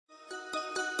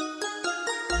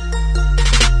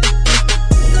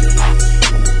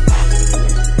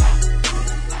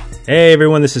Hey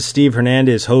everyone, this is Steve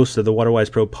Hernandez, host of the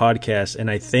WaterWisePro podcast,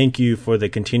 and I thank you for the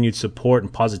continued support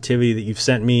and positivity that you've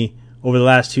sent me over the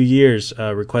last 2 years,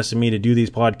 requesting me to do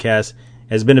these podcasts. It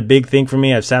has been a big thing for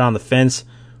me. I've sat on the fence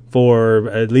for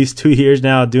at least 2 years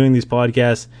now doing these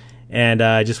podcasts, and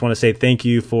I just want to say thank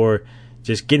you for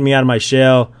just getting me out of my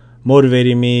shell,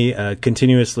 motivating me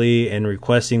continuously, and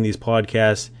requesting these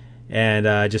podcasts. And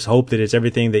I just hope that it's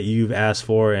everything that you've asked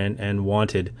for and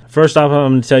wanted. First off,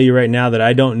 I'm going to tell you right now that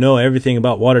I don't know everything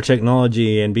about water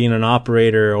technology and being an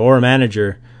operator or a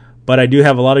manager, but I do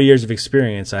have a lot of years of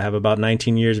experience. I have about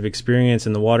 19 years of experience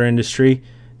in the water industry.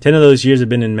 10 of those years have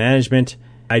been in management.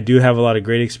 I do have a lot of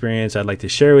great experience I'd like to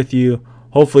share with you.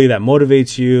 Hopefully that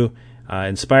motivates you,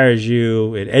 inspires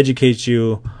you, it educates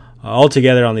you all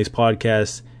together on these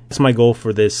podcasts. That's my goal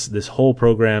for this whole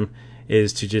program,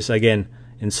 is to just, again,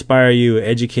 inspire you,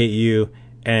 educate you,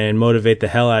 and motivate the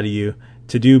hell out of you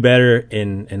to do better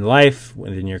in life,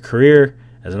 in your career,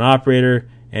 as an operator,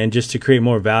 and just to create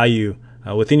more value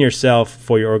within yourself,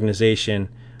 for your organization,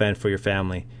 and for your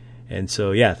family. And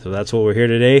so that's what we're here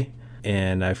today.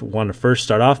 And I want to first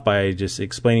start off by just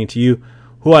explaining to you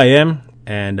who I am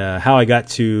and how I got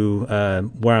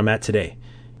to where I'm at today.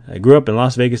 I grew up in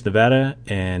Las Vegas, Nevada,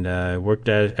 and worked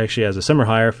actually as a summer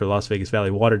hire for Las Vegas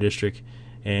Valley Water District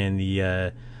in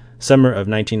the summer of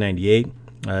 1998,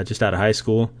 just out of high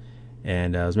school,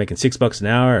 and I was making $6 an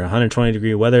hour at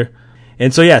 120-degree weather.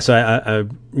 And so I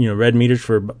read meters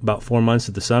for about 4 months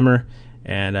of the summer,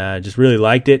 and just really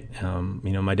liked it.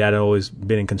 My dad had always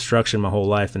been in construction my whole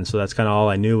life, and so that's kind of all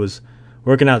I knew, was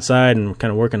working outside and kind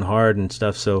of working hard and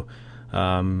stuff. So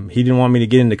he didn't want me to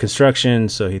get into construction,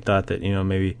 so he thought that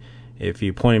maybe if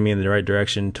he pointed me in the right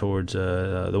direction towards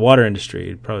the water industry,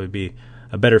 it'd probably be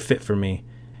a better fit for me.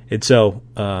 And so,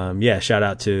 shout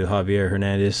out to Javier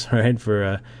Hernandez, right,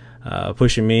 for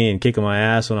pushing me and kicking my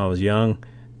ass when I was young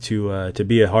to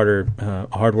be a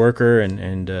hard worker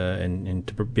and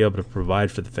to be able to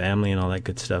provide for the family and all that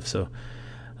good stuff. So,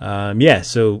 I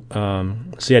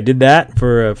did that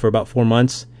for about 4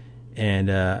 months, and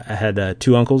I had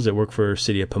 2 uncles that work for the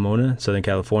city of Pomona, Southern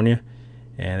California,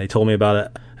 and they told me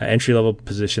about an entry-level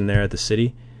position there at the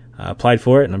city. I applied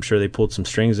for it, and I'm sure they pulled some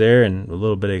strings there, and a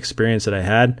little bit of experience that I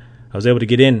had, I was able to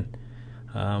get in.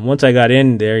 Once I got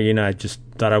in there, I just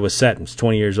thought I was set. I was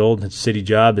 20 years old. It's a city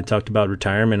job. They talked about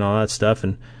retirement and all that stuff,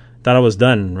 and thought I was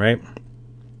done, right?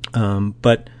 I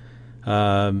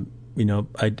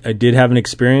did have an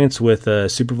experience with a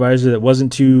supervisor that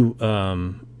wasn't too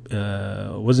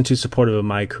supportive of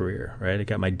my career, right? I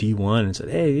got my D1 and said,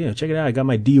 hey, check it out. I got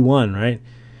my D1, right?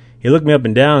 He looked me up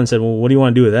and down and said, well, what do you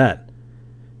want to do with that?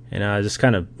 And I was just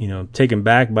kind of, taken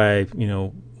back by,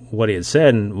 what he had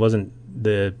said, and wasn't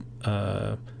the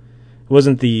kind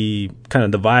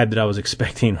of the vibe that I was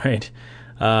expecting, right?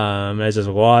 And I said,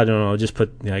 well, I don't know, just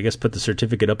put the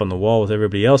certificate up on the wall with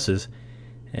everybody else's.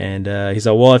 And he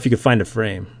said, well, if you could find a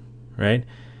frame, right?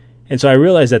 And so I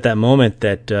realized at that moment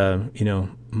that,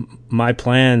 my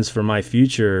plans for my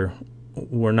future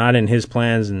were not in his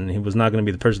plans, and he was not going to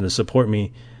be the person to support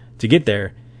me to get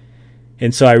there.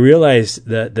 And so I realized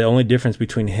that the only difference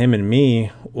between him and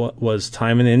me was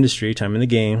time in the industry, time in the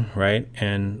game, right,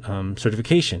 and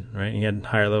certification, right? He had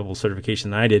higher level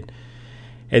certification than I did.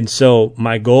 And so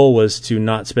my goal was to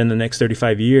not spend the next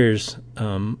 35 years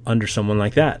under someone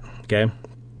like that, okay?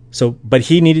 So, but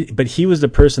he was the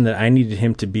person that I needed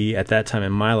him to be at that time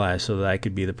in my life, so that I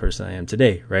could be the person I am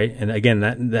today, right? And again,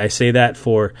 that I say that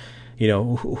for,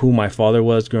 who my father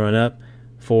was growing up,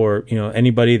 for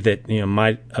anybody that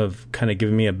might have kind of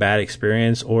given me a bad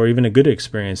experience or even a good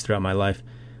experience throughout my life.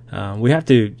 We have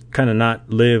to kind of not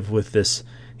live with this,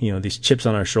 these chips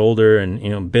on our shoulder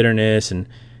and bitterness and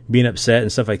being upset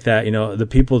and stuff like that. The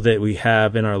people that we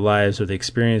have in our lives, or the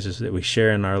experiences that we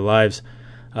share in our lives,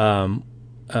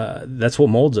 that's what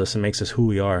molds us and makes us who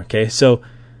we are. Okay, so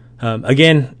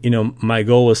again, my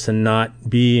goal was to not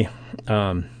be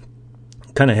kind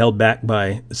of held back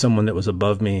by someone that was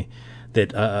above me,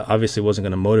 that obviously wasn't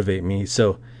going to motivate me.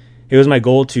 So it was my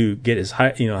goal to get as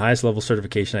high, highest level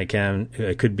certification I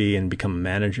could be, and become a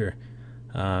manager.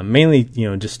 Mainly,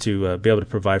 just to be able to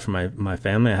provide for my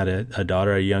family. I had a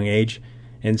daughter at a young age,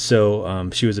 and so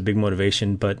she was a big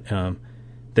motivation. But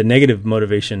the negative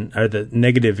motivation, or the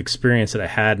negative experience that I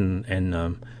had,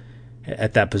 and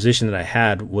at that position that I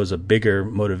had, was a bigger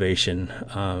motivation.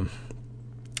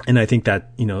 And I think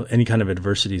that any kind of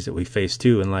adversities that we face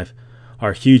too in life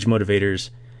are huge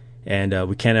motivators, and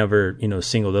we can't ever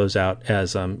single those out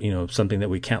as something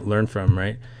that we can't learn from,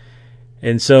 right?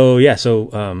 And so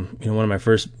one of my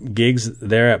first gigs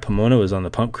there at Pomona was on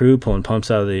the pump crew, pulling pumps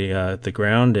out of the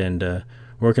ground and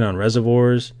working on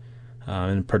reservoirs.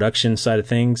 in the production side of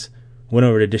things. Went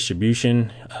over to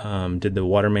distribution, did the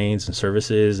water mains and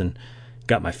services, and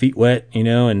got my feet wet,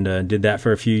 and did that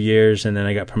for a few years. And then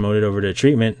I got promoted over to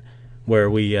treatment, where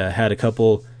we had a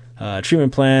couple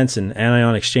treatment plants, an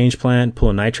anion exchange plant,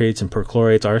 pulling nitrates and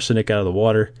perchlorates, arsenic out of the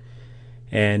water.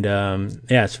 And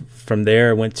from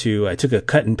there I took a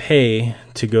cut and pay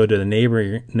to go to the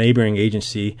neighboring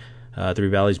agency, Three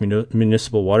Valleys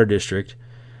Municipal Water District,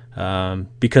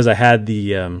 because I had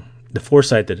the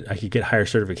foresight that I could get higher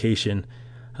certification,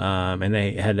 and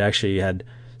they had actually had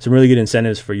some really good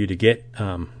incentives for you to get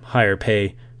higher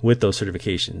pay with those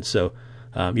certifications. So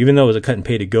even though it was a cut and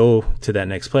pay to go to that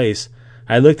next place,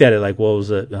 I looked at it like, well,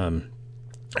 it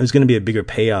was going to be a bigger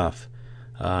payoff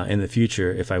in the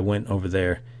future if I went over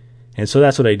there. And so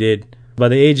that's what I did. By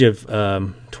the age of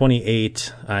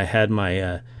 28, I had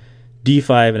my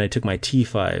D5 and I took my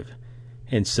T5.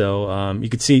 And so you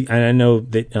could see, and I know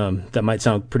that that might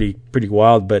sound pretty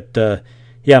wild, but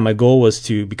my goal was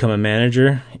to become a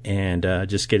manager and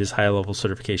just get as high level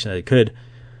certification as I could,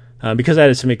 because I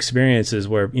had some experiences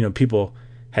where people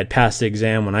had passed the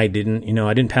exam when I didn't.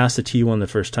 I didn't pass the T1 the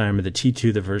first time, or the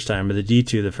T2 the first time, or the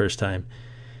D2 the first time,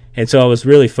 and so I was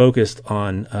really focused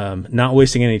on not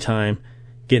wasting any time,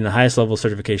 getting the highest level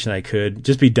certification I could,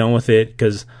 just be done with it,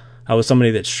 because I was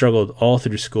somebody that struggled all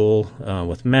through school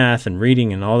with math and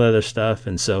reading and all the other stuff.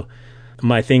 And so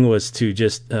my thing was to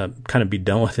just kind of be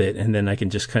done with it, and then I can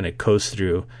just kind of coast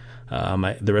through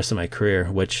the rest of my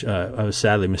career, which I was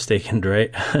sadly mistaken,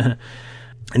 right?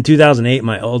 In 2008,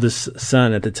 my oldest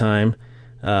son at the time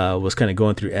was kind of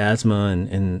going through asthma,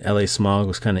 and LA smog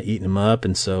was kind of eating him up.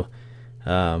 And so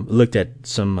looked at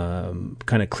some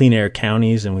kind of clean air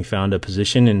counties, and we found a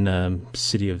position in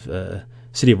city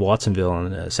of Watsonville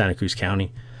in Santa Cruz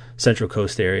County, Central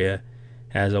Coast area,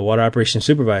 as a water operations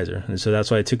supervisor. And so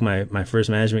that's why I took my first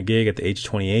management gig at the age of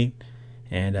 28.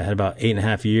 And I had about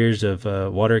 8.5 years of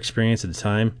water experience at the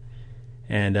time.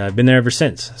 And I've been there ever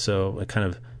since. So I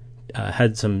kind of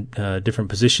had some different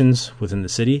positions within the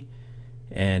city.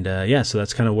 And so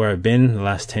that's kind of where I've been the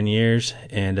last 10 years.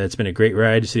 And it's been a great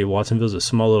ride. The city of Watsonville is a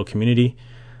small little community.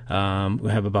 We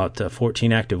have about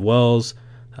 14 active wells.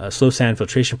 Slow sand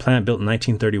filtration plant built in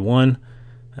 1931.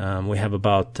 We have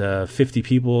about 50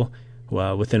 people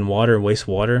within water and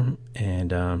wastewater,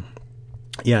 and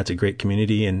it's a great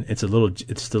community, and it's the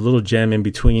little gem in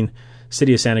between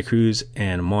city of Santa Cruz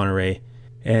and Monterey.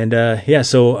 And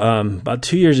so about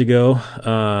 2 years ago,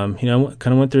 kind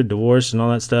of went through a divorce and all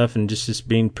that stuff, and just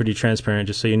being pretty transparent,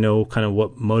 just so you know kind of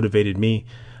what motivated me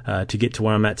to get to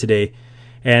where I'm at today.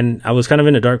 And I was kind of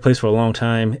in a dark place for a long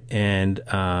time, and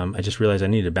I just realized I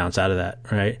needed to bounce out of that,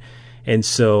 right? And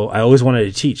so I always wanted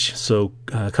to teach. So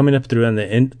coming up throughout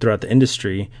the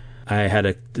industry, I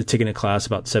had taken a class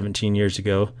about 17 years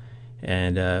ago,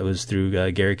 and it was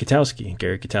through Gary Katowski.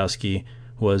 Gary Katowski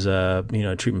was a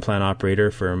treatment plant operator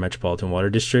for Metropolitan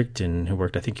Water District, and he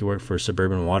worked for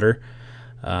Suburban Water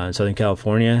in Southern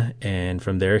California. And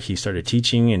from there, he started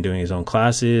teaching and doing his own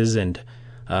classes, and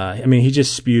he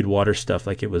just spewed water stuff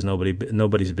like it was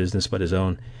nobody's business but his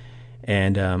own.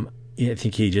 And I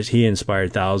think he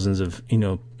inspired thousands of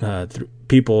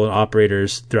people and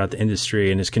operators throughout the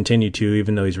industry, and has continued to,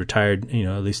 even though he's retired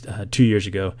at least 2 years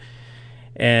ago.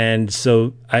 And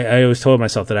so I always told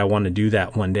myself that I want to do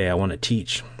that one day. I want to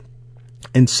teach.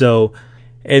 And so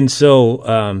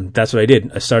that's what I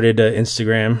did. I started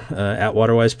Instagram at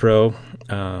WaterWisePro.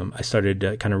 I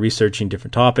started kind of researching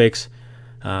different topics,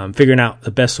 figuring out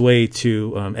the best way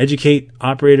to educate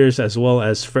operators as well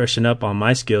as freshen up on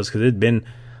my skills, because it had been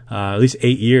at least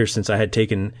 8 years since I had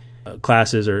taken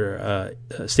classes or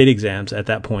state exams at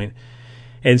that point.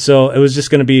 And so it was just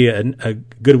going to be a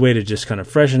good way to just kind of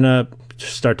freshen up,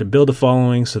 start to build a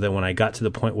following, so that when I got to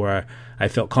the point where I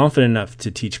felt confident enough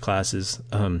to teach classes,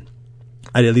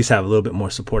 I'd at least have a little bit more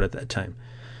support at that time.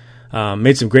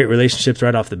 Made some great relationships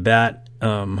right off the bat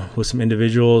with some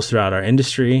individuals throughout our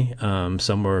industry.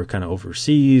 Some were kind of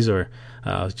overseas or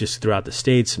just throughout the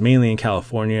states, mainly in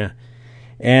California.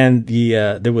 And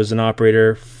there was an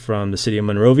operator from the city of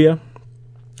Monrovia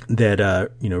that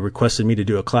requested me to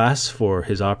do a class for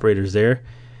his operators there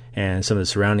and some of the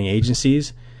surrounding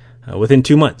agencies within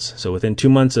 2 months. So within 2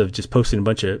 months of just posting a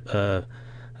bunch of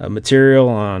material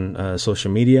on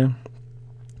social media,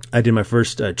 I did my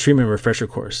first treatment refresher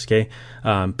course. Okay,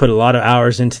 put a lot of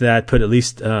hours into that. Put at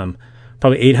least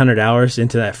probably 800 hours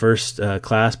into that first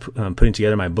class, putting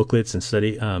together my booklets and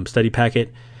study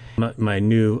packet. My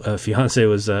new fiance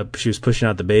she was pushing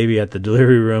out the baby at the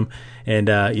delivery room, and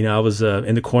I was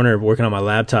in the corner working on my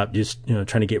laptop, just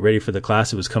trying to get ready for the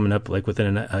class. It was coming up like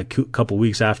within a couple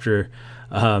weeks after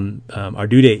our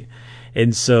due date,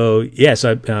 And so,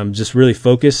 I'm just really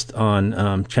focused on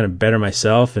trying to better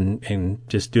myself and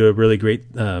just do a really great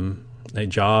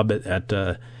job at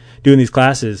doing these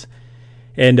classes.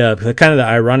 And kind of the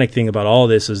ironic thing about all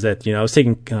this is that, I was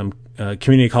taking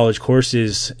community college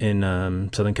courses in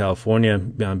Southern California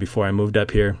before I moved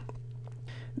up here.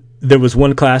 There was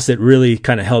one class that really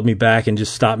kind of held me back and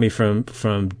just stopped me from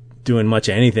doing much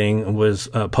of anything, was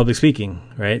public speaking,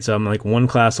 right? So I'm like one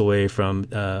class away from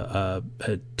a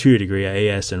 2-year degree at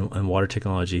AS in water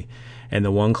technology, and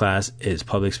the one class is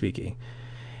public speaking.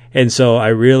 And so I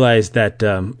realized that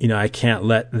I can't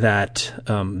let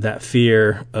that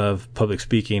fear of public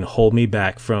speaking hold me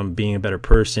back from being a better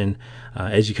person,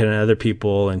 educating other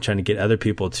people, and trying to get other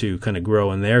people to kind of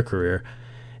grow in their career.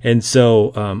 And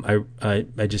so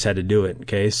I just had to do it.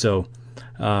 Okay, so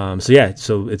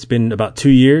it's been about 2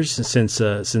 years since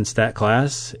that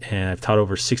class, and I've taught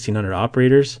over 1,600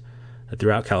 operators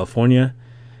throughout California,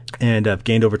 and I've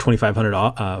gained over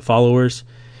 2,500 followers,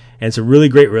 and some really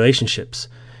great relationships.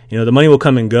 The money will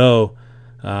come and go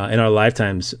in our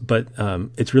lifetimes, but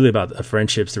it's really about the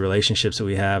friendships, the relationships that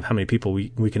we have, how many people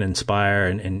we can inspire,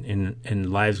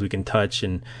 and lives we can touch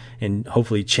and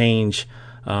hopefully change.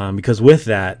 Because with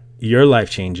that, your life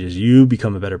changes. You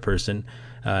become a better person.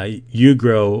 You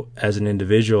grow as an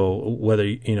individual,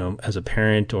 whether, as a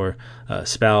parent or a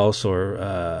spouse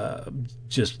or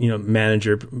just,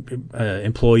 manager,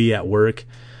 employee at work.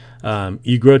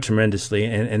 You grow tremendously.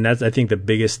 And that's, I think, the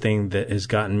biggest thing that has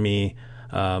gotten me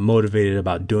motivated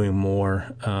about doing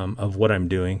more of what I'm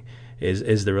doing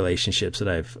is the relationships that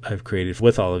I've created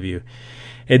with all of you.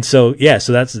 And so,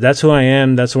 so that's who I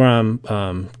am. That's where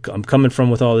I'm coming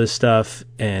from with all this stuff.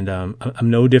 And I'm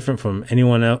no different from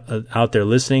anyone out there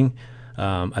listening.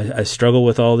 I struggle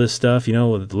with all this stuff,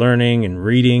 with learning and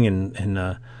reading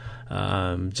and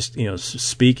just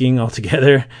speaking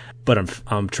altogether. But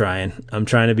I'm trying. I'm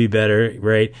trying to be better,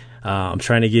 right? I'm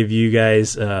trying to give you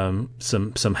guys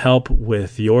some help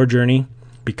with your journey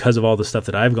because of all the stuff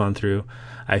that I've gone through.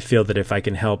 I feel that if I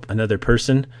can help another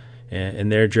person in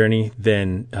their journey,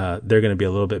 then they're going to be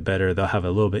a little bit better. They'll have it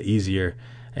a little bit easier,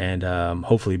 and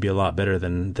hopefully be a lot better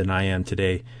than I am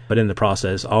today. But in the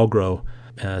process, I'll grow,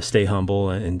 stay humble,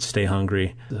 and stay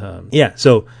hungry.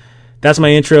 So that's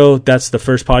my intro. That's the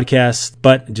first podcast,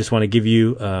 but I just want to give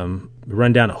you a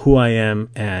rundown of who I am,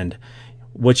 and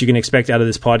what you can expect out of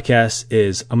this podcast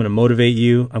is I'm going to motivate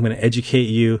you, I'm going to educate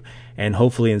you, and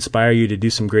hopefully inspire you to do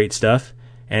some great stuff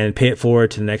and pay it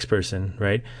forward to the next person,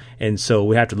 right? And so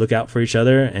we have to look out for each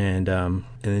other and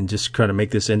then just try to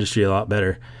make this industry a lot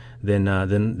better than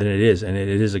it is. And it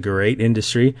is a great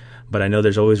industry, but I know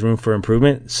there's always room for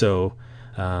improvement. So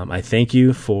I thank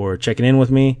you for checking in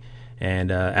with me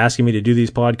and asking me to do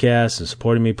these podcasts and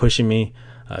supporting me, pushing me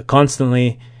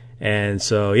constantly. And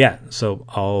so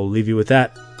I'll leave you with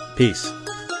that. Peace.